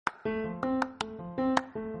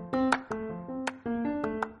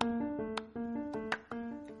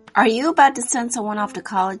Are you about to send someone off to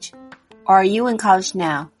college? Or are you in college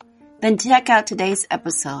now? Then check out today's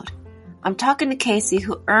episode. I'm talking to Casey,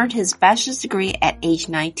 who earned his bachelor's degree at age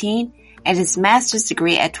 19 and his master's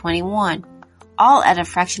degree at 21, all at a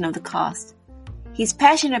fraction of the cost. He's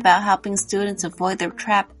passionate about helping students avoid the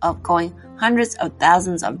trap of going hundreds of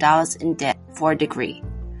thousands of dollars in debt for a degree.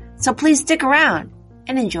 So please stick around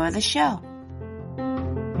and enjoy the show.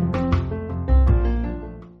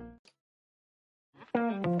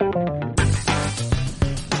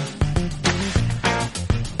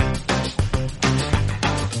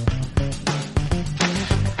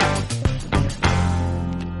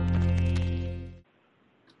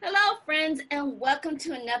 And welcome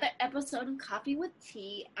to another episode of Coffee with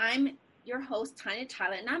Tea. I'm your host, Tanya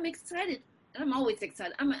Tyler, and I'm excited. And I'm always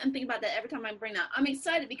excited. I'm thinking about that every time I bring that. I'm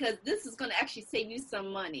excited because this is going to actually save you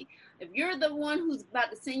some money. If you're the one who's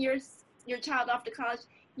about to send your child off to college,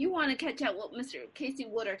 you want to catch up what Mr. Casey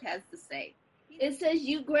Woodard has to say. It says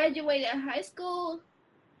you graduated high school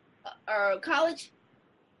or college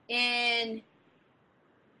in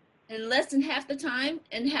less than half the time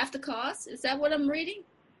and half the cost. Is that what I'm reading?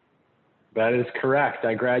 That is correct.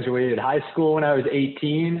 I graduated high school when I was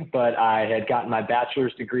 18, but I had gotten my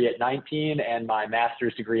bachelor's degree at 19 and my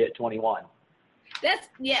master's degree at 21. That's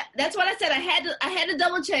what I said. I had to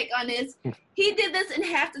double check on this. He did this in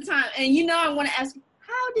half the time. And I want to ask,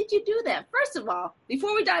 how did you do that? First of all,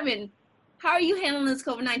 before we dive in, how are you handling this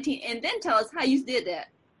COVID-19? And then tell us how you did that.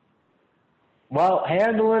 Well,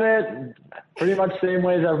 handling it pretty much the same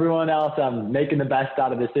way as everyone else. I'm making the best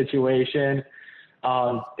out of the situation.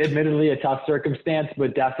 Admittedly a tough circumstance,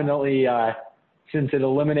 but definitely since it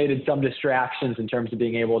eliminated some distractions in terms of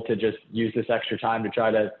being able to just use this extra time to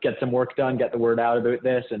try to get some work done, get the word out about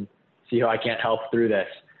this, and see how I can't help through this.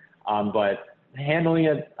 But handling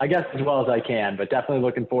it, I guess, as well as I can, but definitely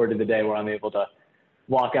looking forward to the day where I'm able to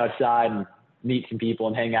walk outside and meet some people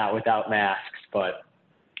and hang out without masks, but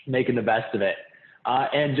making the best of it.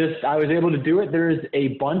 And I was able to do it. There's a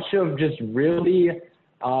bunch of just really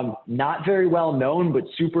not very well known, but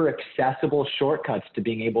super accessible shortcuts to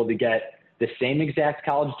being able to get the same exact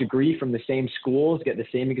college degree from the same schools, get the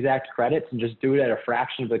same exact credits, and just do it at a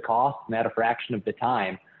fraction of the cost and at a fraction of the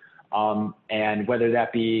time. And whether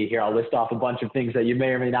that be, here, I'll list off a bunch of things that you may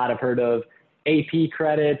or may not have heard of: AP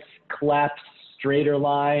credits, CLEPS, straighter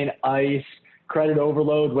line, ICE, credit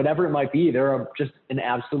overload, whatever it might be. There are just an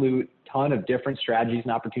absolute ton of different strategies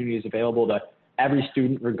and opportunities available to every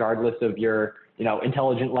student, regardless of your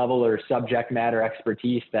intelligent level or subject matter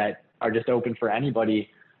expertise, that are just open for anybody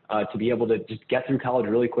to be able to just get through college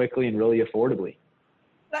really quickly and really affordably.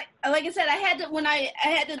 Like I said, I had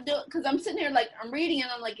to do it because I'm sitting here I'm reading and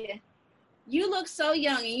I'm like, you look so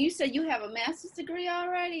young, and you said you have a master's degree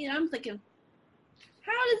already, and I'm thinking,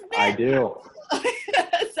 how does that? I do.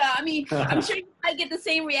 So I'm sure you might get the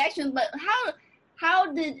same reaction, but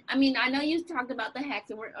I know you talked about the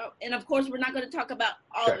hacks, and of course we're not going to talk about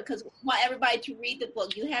all of it because we want everybody to read the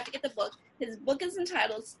book. You have to get the book. His book is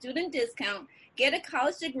entitled Student Discount: Get a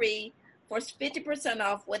College Degree for 50%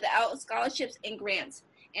 Off Without Scholarships and Grants.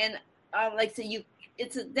 And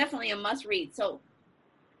it's definitely a must read. So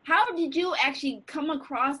how did you actually come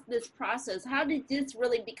across this process? How did this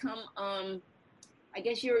really become, I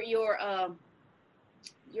guess, your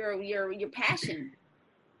passion?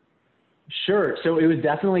 Sure. So it was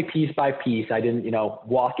definitely piece by piece. I didn't,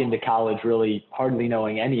 walk into college really hardly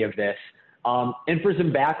knowing any of this. And for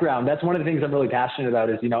some background, that's one of the things I'm really passionate about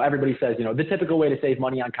is, everybody says, the typical way to save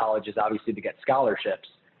money on college is obviously to get scholarships.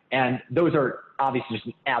 And those are obviously just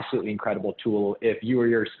an absolutely incredible tool. If you or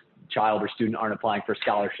your child or student aren't applying for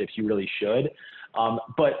scholarships, you really should.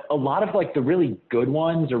 But a lot of the really good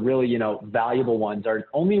ones or really, valuable ones are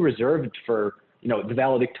only reserved for, the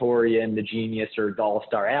valedictorian, the genius, or the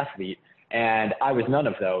all-star athlete. And I was none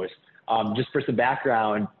of those. Just for some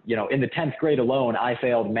background, in the 10th grade alone, I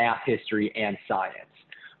failed math, history, and science.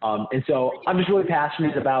 And so I'm just really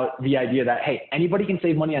passionate about the idea that, hey, anybody can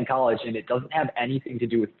save money on college, and it doesn't have anything to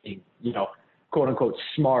do with being, quote unquote,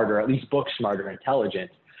 smart, or at least book smart or intelligent.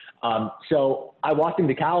 So I walked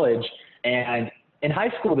into college, and in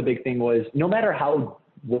high school, the big thing was no matter how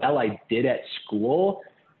well I did at school,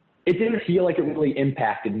 it didn't feel like it really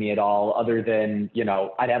impacted me at all, other than,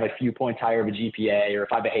 I'd have a few points higher of a GPA, or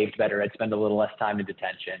if I behaved better, I'd spend a little less time in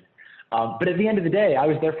detention. But at the end of the day, I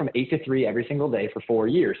was there from 8 to 3 every single day for 4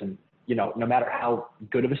 years. And, no matter how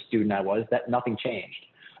good of a student I was, that nothing changed.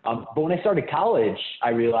 But when I started college, I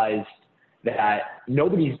realized that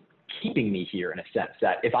nobody's keeping me here, in a sense,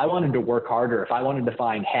 that if I wanted to work harder, if I wanted to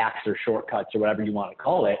find hacks or shortcuts or whatever you want to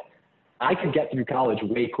call it, I could get through college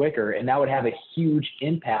way quicker, and that would have a huge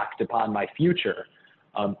impact upon my future.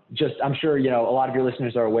 Just, I'm sure, you know, a lot of your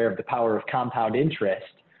listeners are aware of the power of compound interest.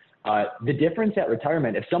 The difference at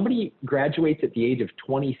retirement, if somebody graduates at the age of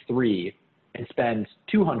 23 and spends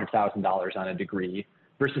 $200,000 on a degree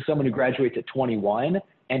versus someone who graduates at 21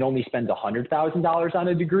 and only spends $100,000 on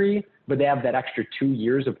a degree, but they have that extra 2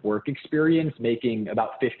 years of work experience making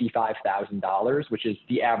about $55,000, which is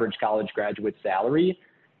the average college graduate salary.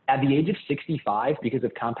 At the age of 65, because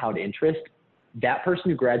of compound interest, that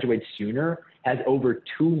person who graduates sooner has over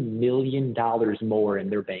 $2 million more in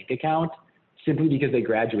their bank account simply because they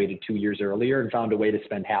graduated 2 years earlier and found a way to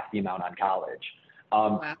spend half the amount on college.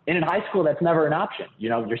 Wow. And in high school, that's never an option. You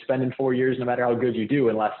know, you're spending 4 years no matter how good you do,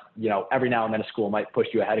 unless, you know, every now and then a school might push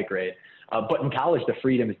you ahead of grade. But in college, the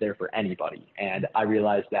freedom is there for anybody. And I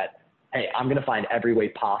realized that, hey, I'm going to find every way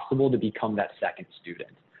possible to become that second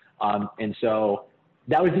student. And so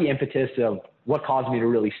that was the impetus of what caused me to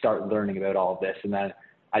really start learning about all of this. And then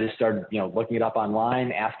I just started, you know, looking it up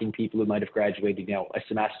online, asking people who might have graduated, you know, a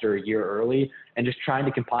semester, a year early, and just trying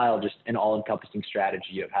to compile just an all-encompassing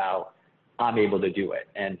strategy of how I'm able to do it.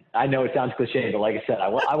 And I know it sounds cliche, but like I said, I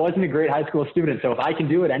wasn't a great high school student. So if I can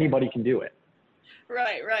do it, anybody can do it.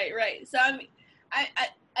 Right. So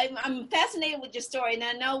I'm fascinated with your story, and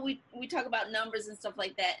I know we talk about numbers and stuff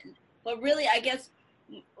like that, but really, I guess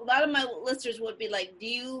a lot of my listeners would be like, do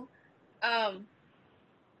you, I'm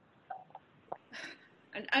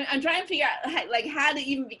trying to figure out how to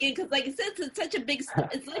even begin, because like I said,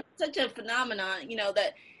 it's like such a phenomenon, you know,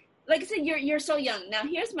 that, like I said, you're so young. Now,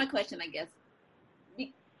 here's my question, I guess.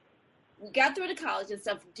 You got through the college and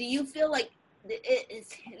stuff. Do you feel like it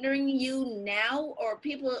is hindering you now, or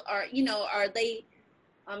people are, you know, are they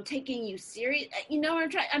taking you serious? You know,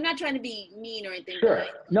 I'm not trying to be mean or anything. Sure.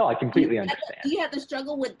 No, I completely understand. Do you have to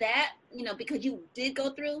struggle with that, you know, because you did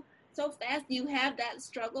go through so fast? Do you have that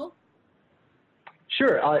struggle?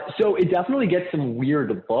 Sure. So it definitely gets some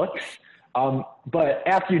weird looks. But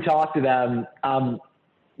after you talk to them,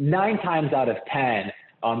 9 times out of 10,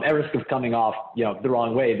 at risk of coming off, you know, the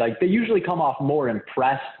wrong way, like they usually come off more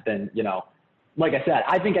impressed than, you know, like I said,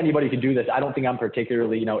 I think anybody can do this. I don't think I'm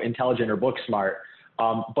particularly, you know, intelligent or book smart.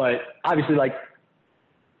 But obviously, like,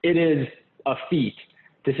 it is a feat,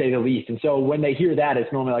 to say the least. And so when they hear that,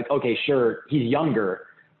 it's normally like, okay, sure, he's younger.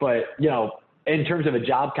 But, you know, in terms of a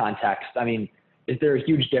job context, I mean, is there a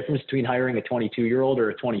huge difference between hiring a 22-year-old or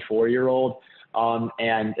a 24-year-old?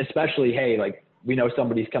 And especially, hey, like, we know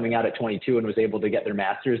somebody's coming out at 22 and was able to get their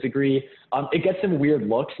master's degree. It gets some weird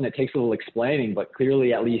looks and it takes a little explaining, but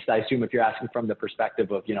clearly, at least I assume if you're asking from the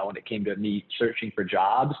perspective of, you know, when it came to me searching for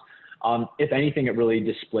jobs, if anything, it really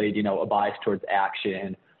displayed, you know, a bias towards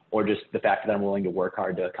action or just the fact that I'm willing to work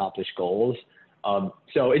hard to accomplish goals.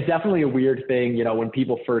 So it's definitely a weird thing, you know, when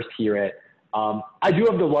people first hear it. I do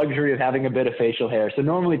have the luxury of having a bit of facial hair. So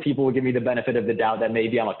normally people will give me the benefit of the doubt that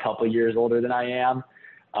maybe I'm a couple years older than I am.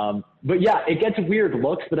 But yeah, it gets weird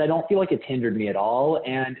looks, but I don't feel like it's hindered me at all.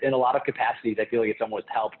 And in a lot of capacities, I feel like it's almost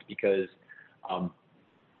helped because,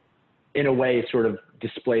 in a way, sort of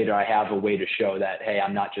displayed, or I have a way to show that, hey,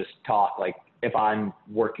 I'm not just talk. Like, if I'm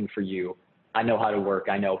working for you, I know how to work.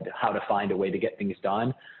 I know how to find a way to get things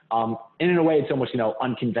done. And in a way, it's almost, you know,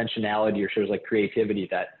 unconventionality, or shows like creativity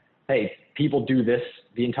that, hey, people do this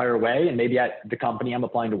the entire way, and maybe at the company I'm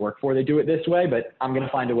applying to work for, they do it this way, but I'm going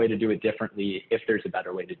to find a way to do it differently if there's a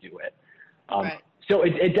better way to do it. Right. So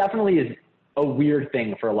it definitely is a weird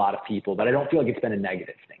thing for a lot of people, but I don't feel like it's been a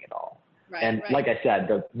negative thing at all. Right, and right. Like I said,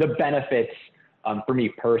 the benefits for me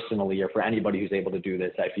personally, or for anybody who's able to do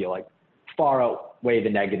this, I feel like far outweigh the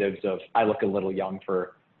negatives of I look a little young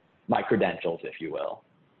for my credentials, if you will.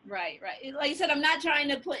 Right. Like I said, I'm not trying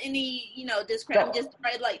to put any, you know, discredit. I'm just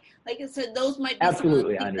trying, like I said, those might be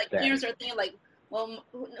absolutely, some I of the things, understand. like parents are thinking, like, well,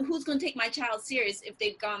 who's going to take my child serious if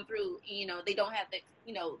they've gone through, you know, they don't have the,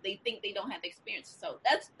 you know, they think they don't have the experience. So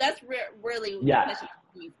that's really where the question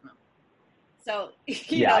is coming from. So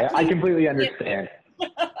yeah, I completely understand.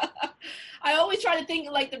 I always try to think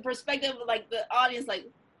like the perspective of like the audience, like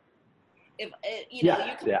if you know,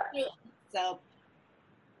 you come through. So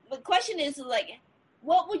the question is like,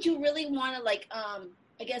 what would you really want to like,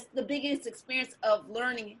 I guess the biggest experience of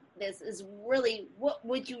learning this is really, what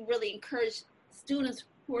would you really encourage students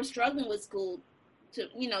who are struggling with school to,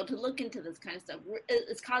 you know, to look into this kind of stuff?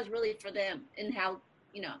 Is college really for them, and how,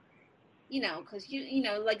 you know, because you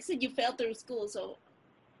know, like I said, you fell through school. So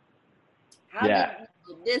how did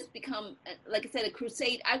this become, like I said, a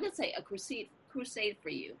crusade? I would say a crusade for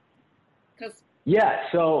you. Yeah,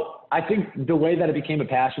 so I think the way that it became a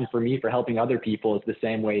passion for me for helping other people is the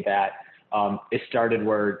same way that it started,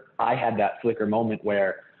 where I had that flicker moment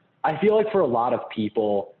where I feel like for a lot of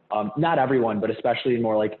people, not everyone, but especially in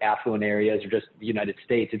more like affluent areas or just the United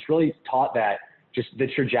States, it's really taught that just the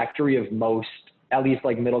trajectory of most, at least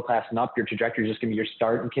like middle class and up, your trajectory is just going to be your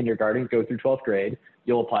start in kindergarten, go through 12th grade.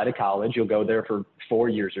 You'll apply to college. You'll go there for 4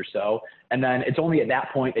 years or so. And then it's only at that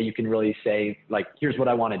point that you can really say, like, here's what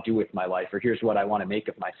I want to do with my life, or here's what I want to make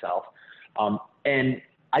of myself. And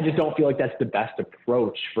I just don't feel like that's the best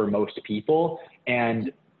approach for most people.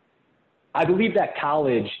 And I believe that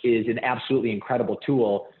college is an absolutely incredible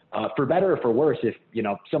tool, for better or for worse. If, you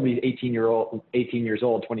know, somebody's 18 years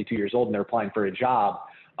old, 22 years old, and they're applying for a job,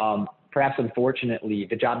 perhaps unfortunately,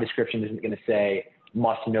 the job description isn't going to say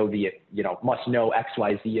must know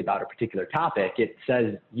XYZ about a particular topic. It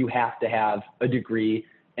says you have to have a degree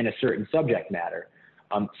in a certain subject matter.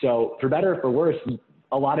 So for better or for worse,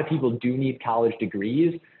 a lot of people do need college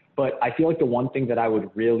degrees, but I feel like the one thing that I would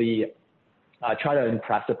really try to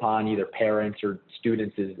impress upon either parents or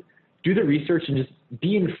students is do the research and just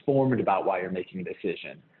be informed about why you're making a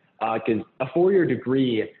decision. Because a 4-year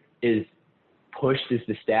degree is pushed as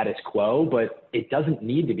the status quo, but it doesn't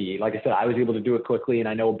need to be. Like I said, I was able to do it quickly, and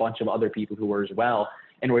I know a bunch of other people who were as well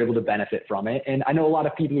and were able to benefit from it. And I know a lot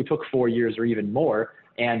of people who took 4 years or even more,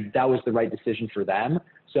 and that was the right decision for them.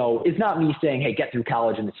 So it's not me saying, hey, get through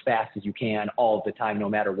college and as fast as you can all of the time, no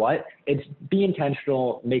matter what. It's be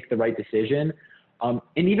intentional, make the right decision. And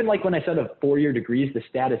even like when I said a 4-year degree is the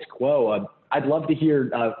status quo, I'd love to hear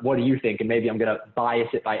what do you think? And maybe I'm going to bias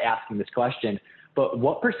it by asking this question. But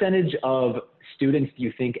what percentage of students do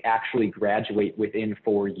you think actually graduate within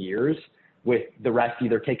 4 years, with the rest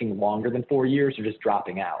either taking longer than 4 years or just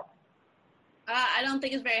dropping out? I don't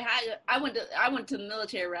think it's very high. I went to the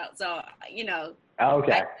military route, so you know.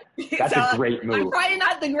 Okay, that's a great move. I'm probably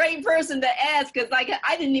not the great person to ask, because like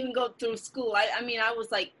I didn't even go through school. I mean, I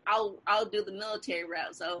was like, I'll do the military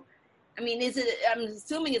route. So, I mean, I'm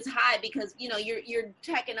assuming it's high because you know you're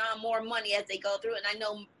tacking on more money as they go through, and I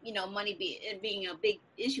know money being a big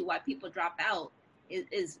issue why people drop out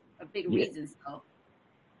is a big reason. So.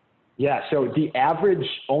 Yeah, so the average,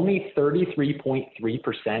 only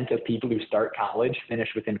 33.3% of people who start college finish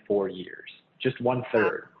within 4 years, just 1/3. Wow.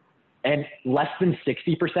 And less than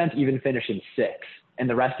 60% even finish in 6. And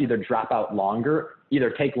the rest either drop out longer, either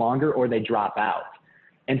take longer, or they drop out.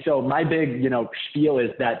 And so my big, spiel is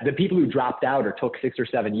that the people who dropped out or took 6 or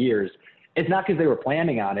 7 years, it's not because they were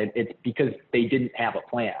planning on it. It's because they didn't have a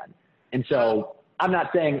plan. And so I'm not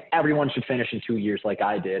saying everyone should finish in 2 years like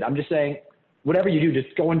I did. I'm just saying, whatever you do,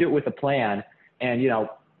 just go and do it with a plan, and,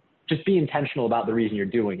 just be intentional about the reason you're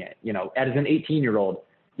doing it. As an 18-year-old,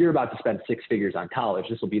 you're about to spend 6 figures on college.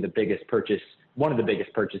 This will be the biggest purchase, one of the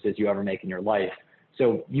biggest purchases you ever make in your life.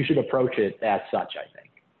 So you should approach it as such, I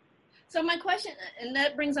think. So my question, and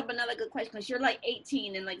that brings up another good question, because you're like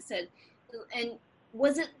 18, and like I said, and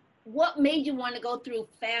what made you want to go through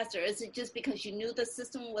faster? Is it just because you knew the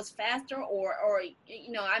system was faster, or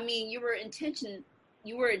I mean, you were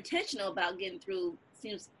intentional about getting through,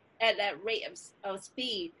 seems, at that rate of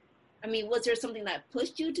speed? I mean, was there something that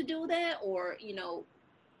pushed you to do that, or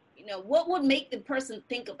what would make the person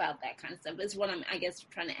think about that kind of stuff is what I'm, I guess,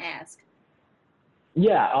 trying to ask.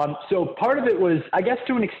 Yeah. So part of it was, I guess,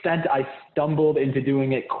 to an extent, I stumbled into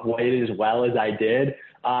doing it quite as well as I did.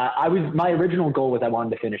 My original goal was I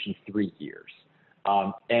wanted to finish in 3 years.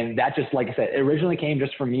 And that just, like I said, it originally came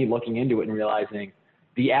just from me looking into it and realizing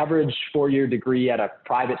the average 4-year degree at a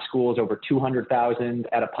private school is over $200,000.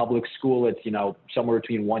 At a public school, it's, somewhere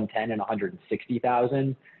between $110,000 and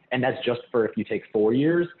 $160,000. And that's just for if you take 4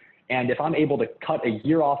 years. And if I'm able to cut a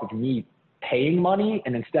year off of me paying money,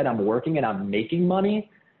 and instead I'm working and I'm making money,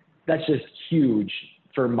 that's just huge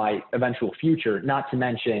for my eventual future. Not to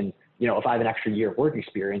mention, if I have an extra year of work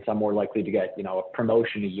experience, I'm more likely to get, a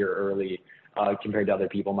promotion a year early compared to other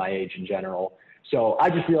people my age in general. So I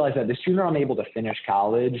just realized that the sooner I'm able to finish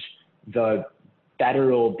college, the better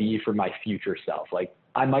it'll be for my future self. Like,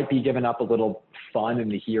 I might be giving up a little fun in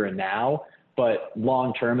the here and now, but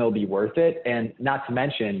long-term it'll be worth it. And not to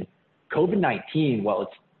mention COVID-19, while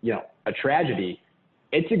it's, a tragedy,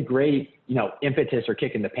 it's a great, impetus or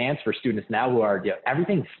kick in the pants for students now who are,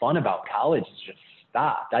 everything fun about college is just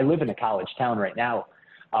stopped. I live in a college town right now,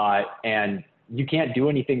 and you can't do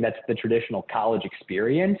anything that's the traditional college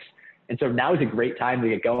experience. And so now is a great time to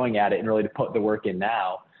get going at it and really to put the work in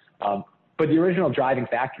now. But the original driving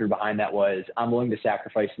factor behind that was I'm willing to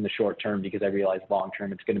sacrifice in the short term because I realize long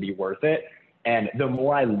term it's going to be worth it. And the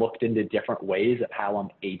more I looked into different ways of how I'm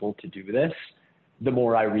able to do this, the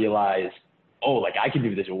more I realized, I can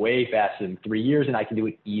do this way faster than 3 years, and I can do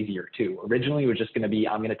it easier too. Originally, it was just going to be,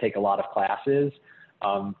 I'm going to take a lot of classes.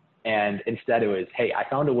 And instead it was, hey, I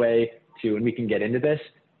found a way to, and we can get into this,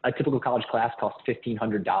 a typical college class costs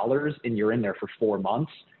 $1,500 and you're in there for 4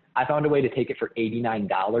 months. I found a way to take it for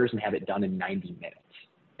 $89 and have it done in 90 minutes.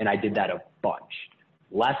 And I did that a bunch.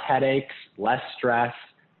 Less headaches, less stress.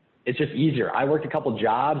 It's just easier. I worked a couple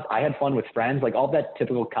jobs. I had fun with friends, like all that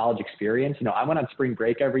typical college experience. You know, I went on spring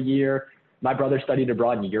break every year. My brother studied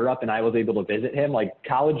abroad in Europe and I was able to visit him. Like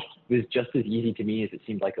college was just as easy to me as it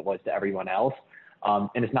seemed like it was to everyone else. And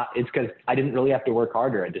it's because I didn't really have to work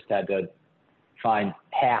harder. I just had to find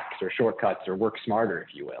hacks or shortcuts or work smarter,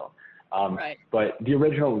 if you will. Right. But the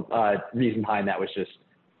original reason behind that was just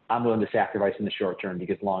I'm willing to sacrifice in the short term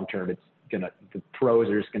because long term the pros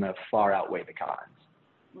are just gonna far outweigh the cons.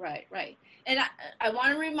 Right, right. And I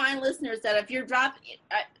want to remind listeners that if you're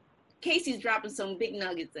Casey's dropping some big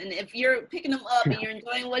nuggets, and if you're picking them up and you're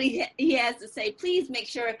enjoying what he has to say, please make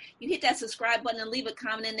sure you hit that subscribe button and leave a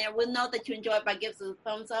comment in there. We'll know that you enjoy it by giving us a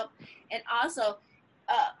thumbs up. And also,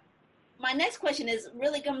 my next question is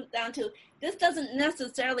really comes down to, this doesn't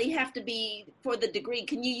necessarily have to be for the degree.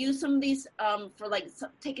 Can you use some of these for like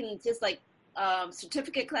taking just like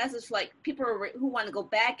certificate classes for like people who want to go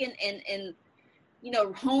back and you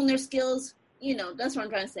know, hone their skills? You know, that's what I'm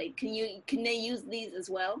trying to say. Can they use these as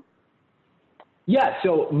well? Yeah,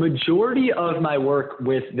 so majority of my work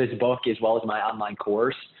with this book as well as my online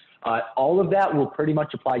course, all of that will pretty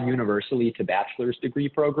much apply universally to bachelor's degree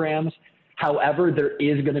programs. However, there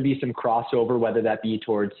is going to be some crossover, whether that be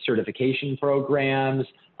towards certification programs,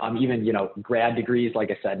 even, you know, grad degrees. Like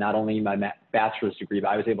I said, not only my bachelor's degree, but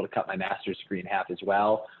I was able to cut my master's degree in half as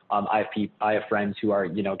well. I have friends who are,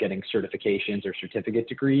 you know, getting certifications or certificate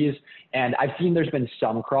degrees, and I've seen there's been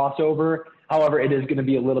some crossover. However, it is going to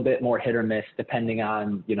be a little bit more hit or miss depending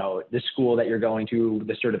on, you know, the school that you're going to,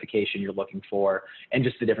 the certification you're looking for, and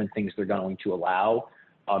just the different things they're going to allow.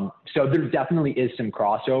 So there definitely is some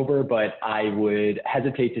crossover, but I would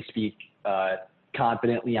hesitate to speak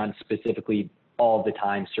confidently on specifically all the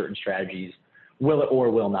time certain strategies will or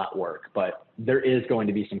will not work. But there is going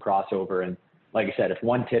to be some crossover. And like I said, if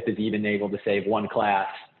one tip is even able to save one class,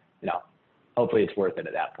 you know, hopefully it's worth it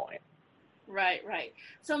at that point. Right, right.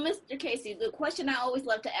 So, Mr. Casey, the question I always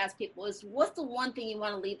love to ask people is, what's the one thing you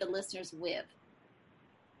want to leave the listeners with?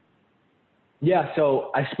 Yeah,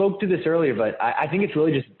 so I spoke to this earlier, but I think it's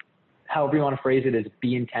really just however you want to phrase it is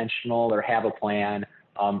be intentional or have a plan.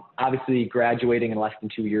 Obviously, graduating in less than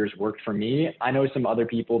 2 years worked for me. I know some other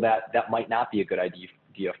people that might not be a good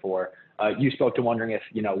idea for. You spoke to wondering if,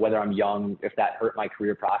 you know, whether I'm young, if that hurt my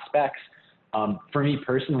career prospects. For me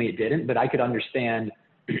personally, it didn't, but I could understand,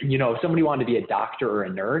 you know, if somebody wanted to be a doctor or a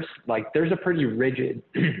nurse, like there's a pretty rigid,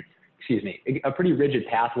 a pretty rigid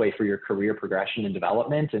pathway for your career progression and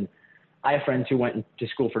development. And I have friends who went to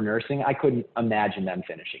school for nursing. I couldn't imagine them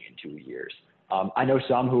finishing in 2 years. I know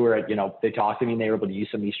some who are, you know, they talked to me and they were able to use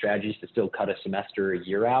some of these strategies to still cut a semester or a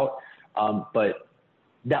year out. But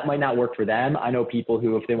that might not work for them. I know people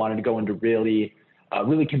who, if they wanted to go into really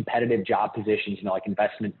competitive job positions, you know, like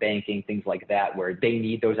investment banking, things like that, where they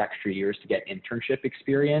need those extra years to get internship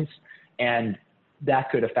experience, and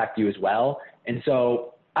that could affect you as well. And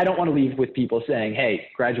so I don't want to leave with people saying, hey,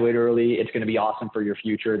 graduate early, it's going to be awesome for your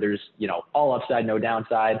future. There's, you know, all upside, no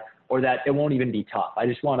downside, or that it won't even be tough. I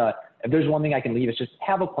just want to, if there's one thing I can leave, it's just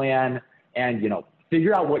have a plan and, you know,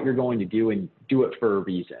 figure out what you're going to do and do it for a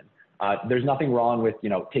reason. There's nothing wrong with, you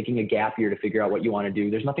know, taking a gap year to figure out what you want to do.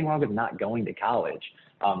 There's nothing wrong with not going to college.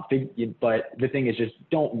 But the thing is, just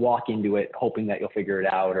don't walk into it hoping that you'll figure it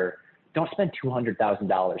out, or don't spend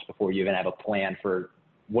 $200,000 before you even have a plan for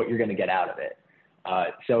what you're going to get out of it.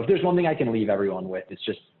 So if there's one thing I can leave everyone with, it's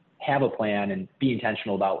just have a plan and be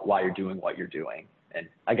intentional about why you're doing what you're doing. And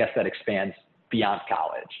I guess that expands beyond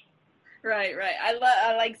college. Right, right.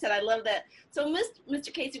 Like I said, I love that. So,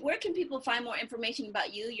 Mr. Casey, where can people find more information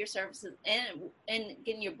about you, your services, and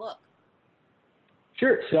getting your book?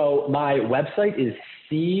 Sure. So my website is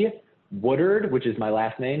cwoodard, which is my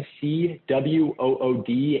last name,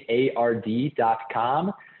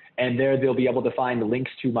 CWOODARD.com. And there they'll be able to find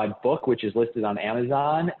links to my book, which is listed on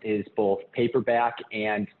Amazon, is both paperback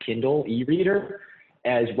and Kindle e-reader,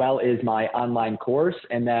 as well as my online course.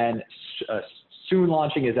 And then soon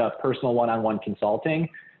launching is a personal one-on-one consulting.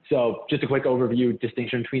 So just a quick overview,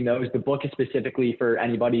 distinction between those. The book is specifically for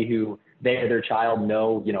anybody who they or their child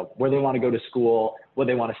know, you know, where they want to go to school, what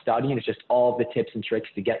they want to study, and it's just all of the tips and tricks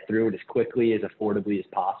to get through it as quickly, as affordably as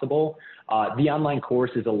possible. The online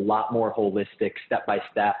course is a lot more holistic,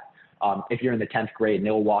 step-by-step. If you're in the 10th grade, and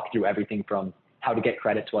they'll walk through everything from how to get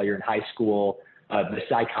credits while you're in high school, the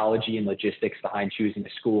psychology and logistics behind choosing a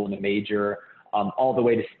school and a major, all the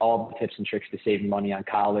way to all the tips and tricks to saving money on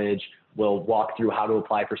college. We'll walk through how to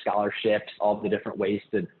apply for scholarships, all the different ways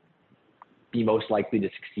to be most likely to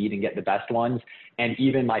succeed and get the best ones. And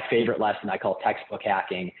even my favorite lesson I call textbook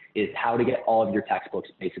hacking is how to get all of your textbooks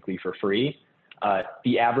basically for free.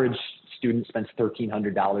 The average student spends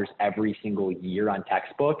 $1,300 every single year on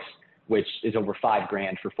textbooks, which is over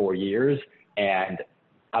 $5,000 for 4 years. And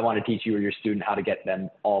I want to teach you or your student how to get them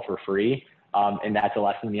all for free. And that's a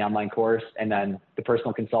lesson in the online course. And then the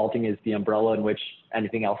personal consulting is the umbrella in which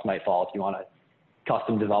anything else might fall. If you want a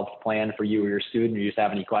custom developed plan for you or your student, or you just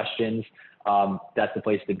have any questions, that's the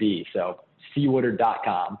place to be. So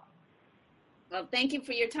cwoodard.com. Well, thank you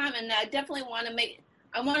for your time. And I definitely want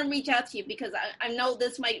to reach out to you because I know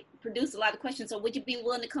this might produce a lot of questions. So would you be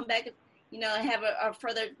willing to come back, and have a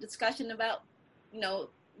further discussion about,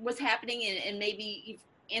 what's happening and maybe you've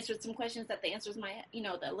answered some questions that the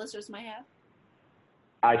listeners might have?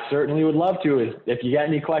 I certainly would love to. If you get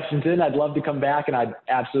any questions in, I'd love to come back, and I'd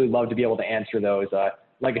absolutely love to be able to answer those.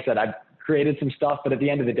 Like I said, I've created some stuff, but at the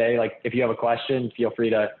end of the day, if you have a question, feel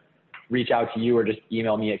free to reach out to you or just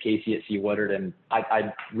email me at Casey@cwoodard. And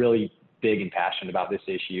I'm really big and passionate about this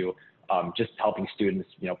issue, just helping students,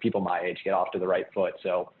 people my age get off to the right foot.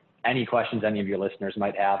 So any questions any of your listeners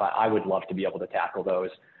might have, I would love to be able to tackle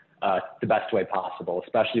those the best way possible,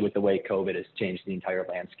 especially with the way COVID has changed the entire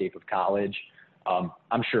landscape of college.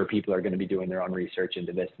 I'm sure people are going to be doing their own research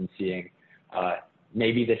into this and seeing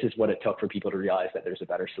maybe this is what it took for people to realize that there's a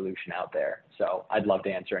better solution out there. So I'd love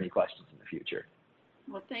to answer any questions in the future.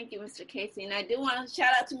 Well, thank you, Mr. Casey. And I do want to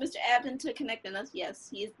shout out to Mr. Abdon to connecting us. Yes,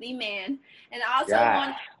 he is the man. And I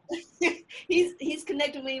also he's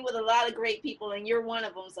connected me with a lot of great people, and you're one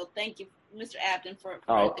of them. So thank you, Mr. Abdon, for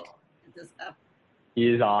this stuff. He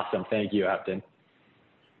is awesome. Thank you, Abdon.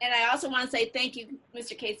 And I also want to say thank you,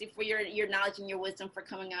 Mr. Casey, for your knowledge and your wisdom for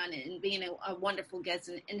coming on and being a wonderful guest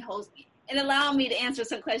and host and allowing me to answer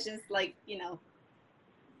some questions like,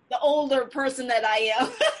 the older person that I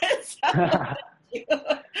am.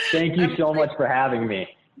 Thank you so much for having me.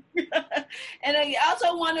 And I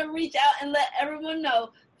also want to reach out and let everyone know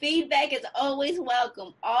feedback is always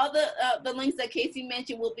welcome. All the links that Casey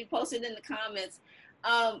mentioned will be posted in the comments.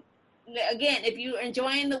 Again, if you're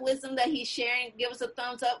enjoying the wisdom that he's sharing, give us a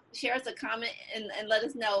thumbs up, share us a comment, and let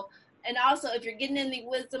us know. And also, if you're getting any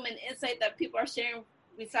wisdom and insight that people are sharing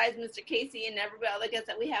besides Mr. Casey and everybody other guests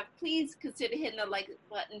that we have, please consider hitting the like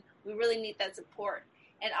button. We really need that support.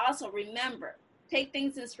 And also, remember, take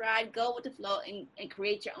things in stride, go with the flow, and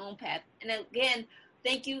create your own path. And again,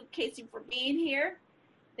 thank you, Casey, for being here.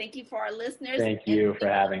 Thank you for our listeners. Thank you for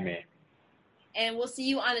having me. And we'll see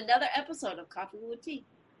you on another episode of Coffee with Tea.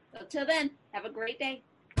 So till then, have a great day.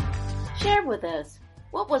 Share with us.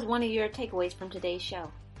 What was one of your takeaways from today's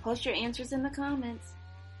show? Post your answers in the comments.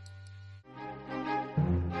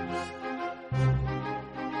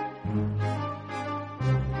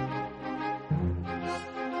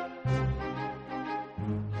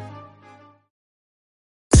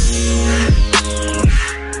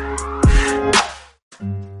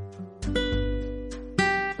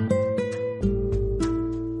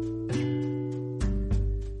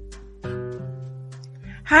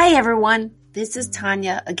 Hi everyone, this is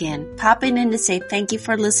Tanya again, popping in to say thank you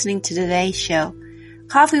for listening to today's show.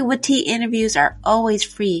 Coffee with Tea interviews are always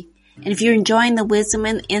free, and if you're enjoying the wisdom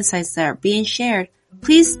and insights that are being shared,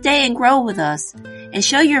 please stay and grow with us and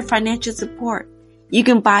show your financial support. You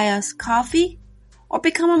can buy us coffee or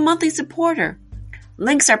become a monthly supporter.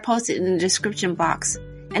 Links are posted in the description box.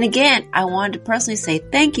 And again, I wanted to personally say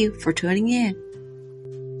thank you for tuning in.